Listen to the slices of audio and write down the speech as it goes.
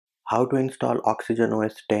How to install Oxygen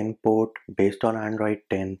OS 10 port based on Android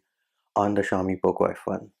 10 on the Xiaomi Poco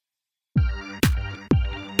F1.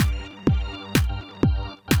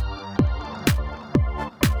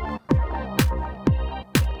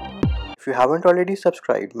 If you haven't already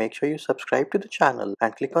subscribed, make sure you subscribe to the channel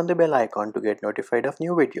and click on the bell icon to get notified of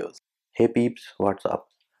new videos. Hey peeps, what's up?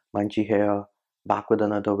 Munchie here, back with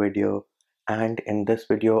another video, and in this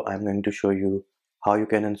video I'm going to show you how you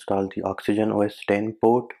can install the Oxygen OS 10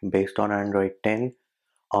 port based on Android 10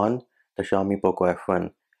 on the Xiaomi Poco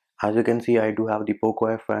F1. As you can see, I do have the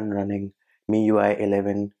Poco F1 running MIUI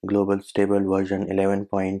 11 Global Stable version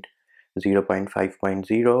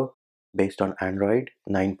 11.0.5.0 based on Android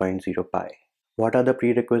 9.0 Pie. What are the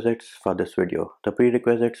prerequisites for this video? The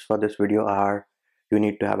prerequisites for this video are you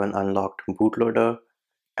need to have an unlocked bootloader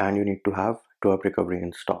and you need to have twerp recovery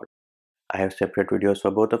installed. I have separate videos for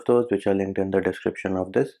both of those which are linked in the description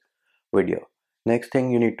of this video. Next thing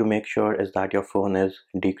you need to make sure is that your phone is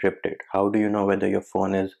decrypted. How do you know whether your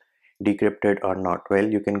phone is decrypted or not? Well,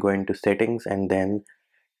 you can go into settings and then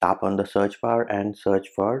tap on the search bar and search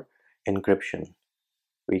for encryption.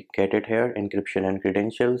 We get it here, encryption and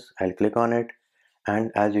credentials. I'll click on it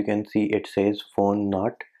and as you can see it says phone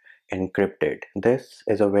not encrypted. This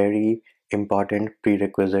is a very important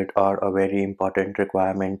prerequisite or a very important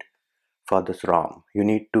requirement for this ROM. You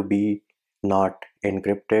need to be not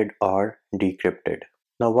encrypted or decrypted.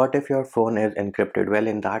 Now what if your phone is encrypted? Well,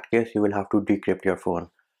 in that case you will have to decrypt your phone.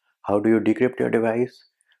 How do you decrypt your device?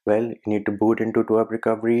 Well, you need to boot into twerp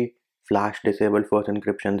recovery, flash disable force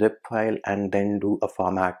encryption zip file and then do a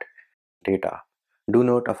format data. Do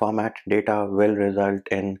note, a format data will result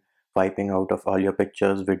in wiping out of all your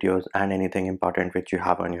pictures, videos and anything important which you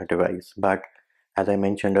have on your device. But as I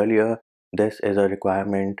mentioned earlier, this is a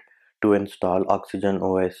requirement to install Oxygen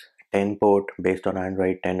OS 10 port based on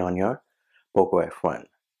Android 10 on your Poco F1.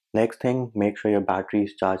 Next thing, make sure your battery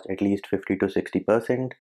is charged at least 50 to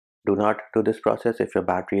 60%. Do not do this process if your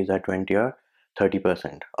battery is at 20 or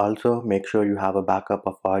 30%. Also, make sure you have a backup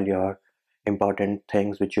of all your important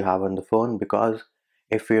things which you have on the phone, because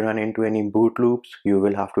if you run into any boot loops, you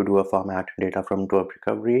will have to do a format data from twerp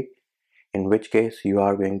recovery, in which case you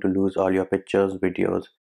are going to lose all your pictures, videos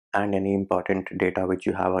and any important data which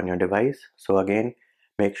you have on your device. So again,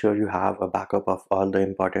 make sure you have a backup of all the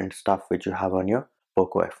important stuff which you have on your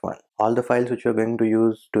Poco F1. All the files which you're going to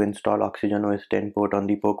use to install Oxygen OS 10 port on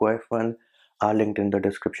the Poco F1 are linked in the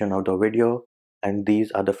description of the video, and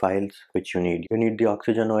these are the files which you need. You need the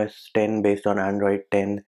Oxygen OS 10 based on Android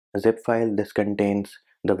 10 zip file. This contains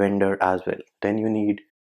the vendor as well. Then you need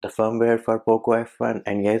the firmware for Poco F1,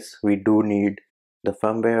 and yes, we do need the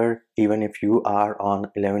firmware. Even if you are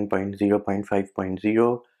on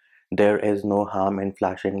 11.0.5.0, there is no harm in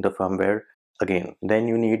flashing the firmware again. Then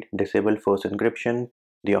you need disable force encryption.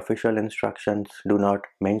 The official instructions do not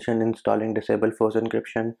mention installing disable force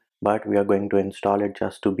encryption, but we are going to install it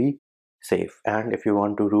just to be safe. And if you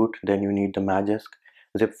want to root, then you need the Magisk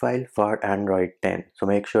zip file for Android 10. So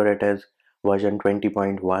make sure it is version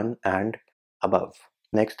 20.1 and above.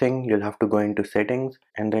 Next thing, you'll have to go into settings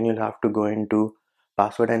and then you'll have to go into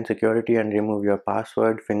password and security and remove your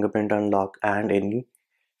password, fingerprint unlock and any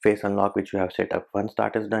face unlock which you have set up. Once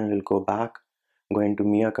that is done, you'll go back, go into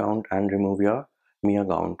Me account and remove your Me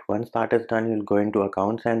account. Once that is done, you'll go into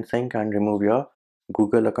accounts and sync and remove your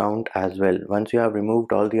Google account as well. Once you have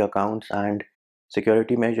removed all the accounts and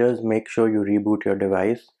security measures, make sure you reboot your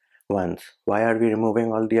device once. Why are we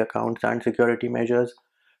removing all the accounts and security measures?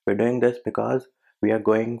 We're doing this because we are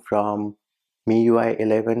going from MIUI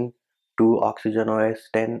 11 to Oxygen OS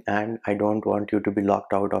 10 and I don't want you to be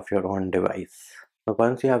locked out of your own device. So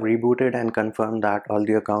once you have rebooted and confirmed that all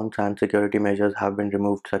the accounts and security measures have been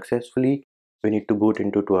removed successfully, we need to boot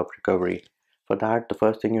into twerp recovery. For that, the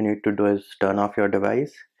first thing you need to do is turn off your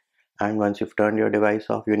device, and once you've turned your device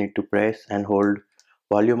off, you need to press and hold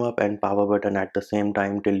volume up and power button at the same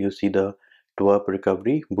time till you see the twerp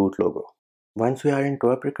recovery boot logo. Once we are in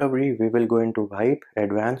twerp recovery, we will go into wipe,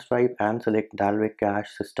 advanced wipe and select Dalvik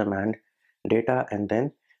cache, system and data and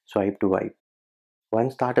then swipe to wipe.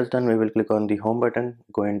 Once that is done, we will click on the home button,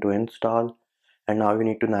 go into install, and now you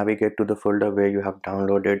need to navigate to the folder where you have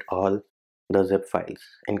downloaded all the zip files.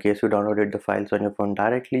 In case you downloaded the files on your phone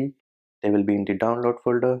directly, they will be in the download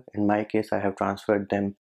folder. In my case, I have transferred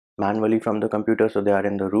them manually from the computer, so they are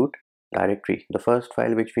in the root directory. The first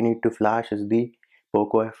file which we need to flash is the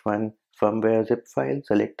Poco F1 firmware zip file.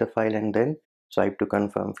 Select the file and then swipe to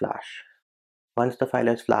confirm flash. Once the file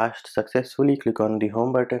is flashed successfully, click on the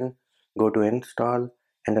home button, go to install,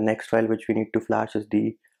 and the next file which we need to flash is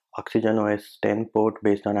the Oxygen OS 10 port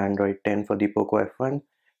based on Android 10 for the Poco F1.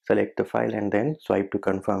 select the file and then swipe to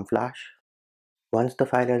confirm flash. Once the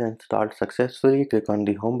file is installed successfully, click on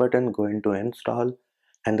the home button, go into install,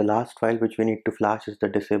 and the last file which we need to flash is the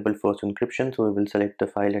disable force encryption, so we will select the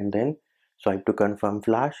file and then swipe to confirm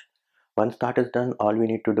flash. Once that is done, all we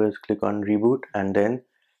need to do is click on reboot and then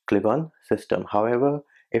click on system. However,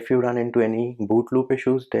 if you run into any boot loop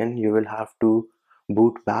issues, then you will have to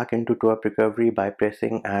boot back into top recovery by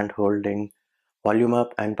pressing and holding volume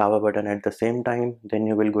up and power button at the same time. Then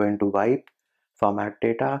you will go into wipe, format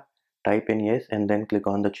data, type in yes, and then click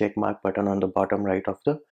on the check mark button on the bottom right of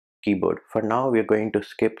the keyboard. For now, we are going to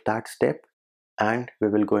skip that step and we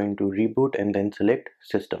will go into reboot and then select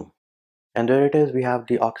system. And there it is, we have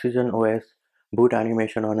the Oxygen OS boot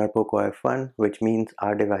animation on our Poco F1, which means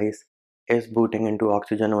our device is booting into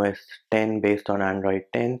Oxygen OS 10 based on Android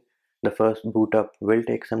 10. The first boot up will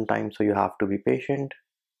take some time, so you have to be patient.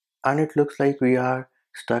 And it looks like we are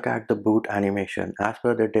stuck at the boot animation. As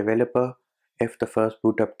per the developer, if the first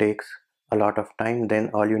boot up takes a lot of time, then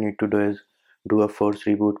all you need to do is do a force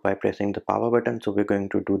reboot by pressing the power button. So we're going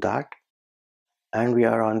to do that. And we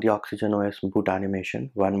are on the Oxygen OS boot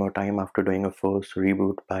animation one more time after doing a force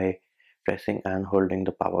reboot by pressing and holding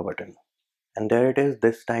the power button. And there it is.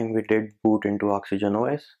 This time we did boot into Oxygen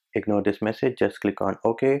OS. Ignore this message, just click on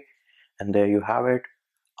OK. And there you have it.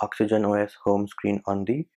 Oxygen OS home screen on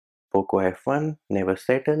the Poco F1. Never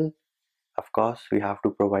settle. Of course, we have to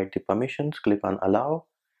provide the permissions. Click on allow.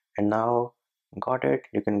 And now, got it.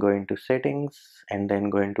 You can go into settings and then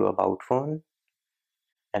go into about phone.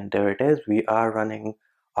 And there it is. We are running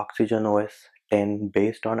Oxygen OS 10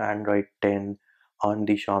 based on Android 10 on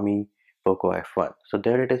the Xiaomi Poco F1. So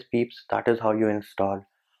there it is, peeps. That is how you install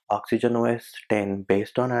Oxygen OS 10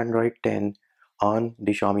 based on Android 10 on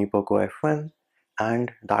the Xiaomi Poco F1.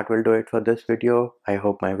 And that will do it for this video. I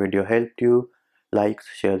hope my video helped you. Likes,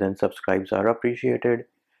 shares and subscribes are appreciated.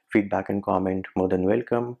 Feedback and comment more than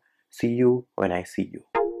welcome. See you when I see you.